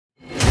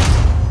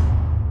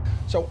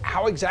So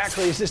how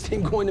exactly is this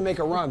team going to make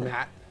a run,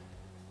 Matt?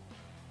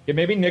 Yeah,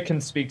 maybe Nick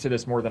can speak to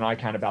this more than I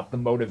can about the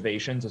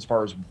motivations as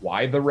far as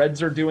why the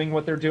Reds are doing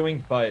what they're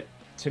doing. But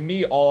to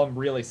me, all I'm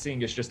really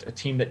seeing is just a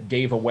team that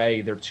gave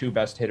away their two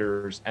best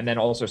hitters, and then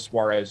also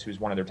Suarez, who's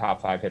one of their top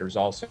 5 hitters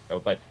also.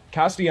 But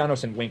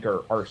Castellanos and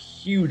Winker are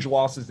huge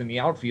losses in the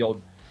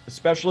outfield,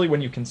 especially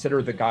when you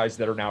consider the guys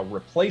that are now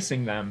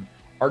replacing them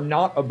are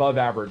not above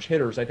average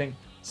hitters. I think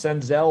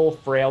Senzel,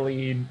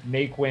 Fraley,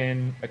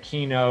 Naquin,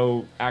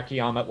 Aquino,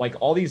 Akiyama, like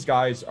all these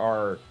guys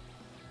are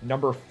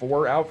number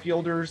 4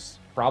 outfielders,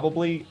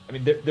 probably. I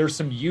mean, there's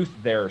some youth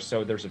there,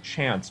 so there's a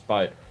chance,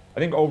 but I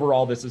think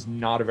overall this is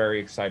not a very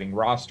exciting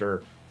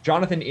roster.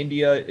 Jonathan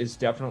India is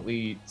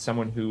definitely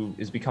someone who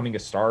is becoming a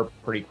star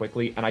pretty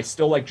quickly, and I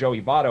still like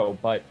Joey Votto,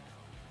 but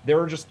there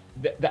are just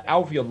the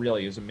outfield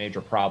really is a major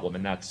problem,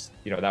 and that's,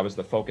 that was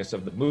the focus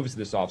of the moves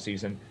this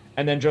offseason.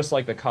 And then just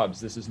like the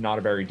Cubs, this is not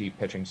a very deep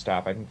pitching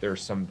staff. I think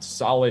there's some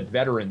solid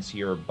veterans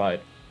here,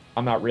 but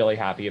I'm not really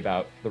happy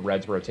about the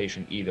Reds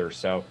rotation either.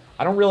 So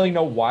I don't really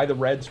know why the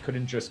Reds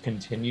couldn't just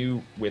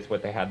continue with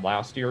what they had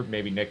last year.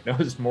 Maybe Nick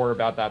knows more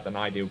about that than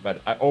I do, but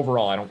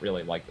overall, I don't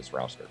really like this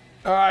roster.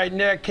 All right,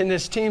 Nick, can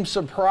this team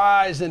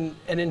surprise and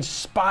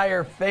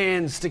inspire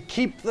fans to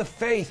keep the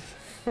faith?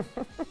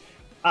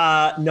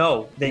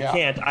 No, they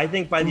can't. I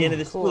think by the end of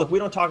this, look, we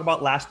don't talk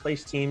about last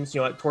place teams,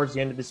 towards the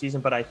end of the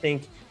season, but I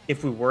think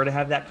if we were to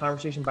have that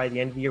conversation by the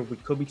end of the year, we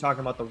could be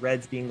talking about the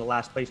Reds being the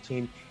last place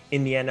team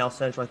in the NL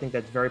Central. I think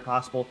that's very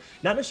possible.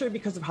 Not necessarily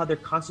because of how they're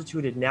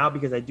constituted now,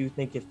 because I do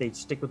think if they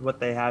stick with what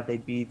they have,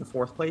 they'd be the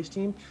 4th place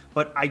team.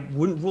 But I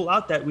wouldn't rule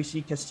out that we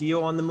see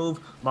Castillo on the move,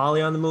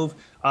 Molly on the move.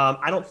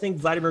 I don't think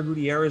Vladimir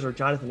Gutierrez or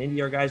Jonathan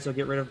India are guys they'll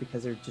get rid of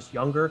because they're just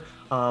younger.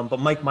 But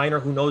Mike Minor,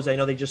 who knows? I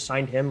know they just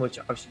signed him, which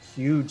is a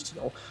huge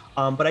deal.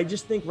 But I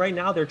just think right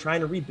now they're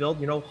trying to rebuild.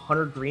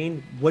 Hunter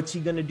Green, what's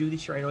he going to do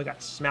this year? I know he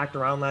got smacked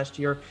around last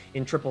year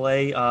in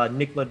AAA.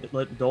 Nick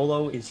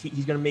Lodolo,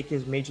 he's going to make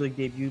his major league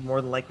debut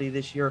more than likely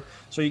this year.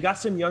 So you got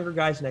some younger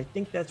guys, and I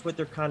think that's what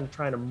they're kind of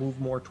trying to move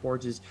more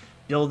towards is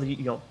build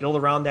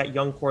around that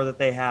young core that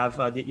they have,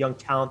 the young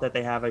talent that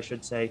they have, I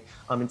should say,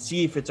 and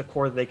see if it's a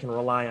core that they can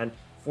rely on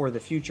for the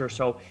future.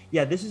 So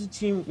yeah, this is a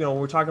team, when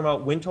we're talking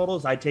about win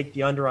totals, I take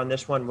the under on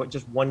this one,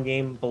 just one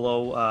game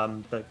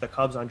below the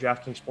Cubs on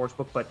DraftKings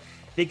Sportsbook, but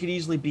they could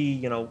easily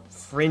be,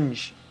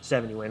 fringe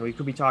 70 win. We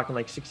could be talking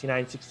like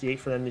 69, 68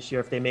 for them this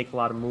year if they make a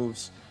lot of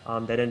moves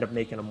that end up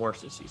making them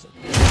worse this season.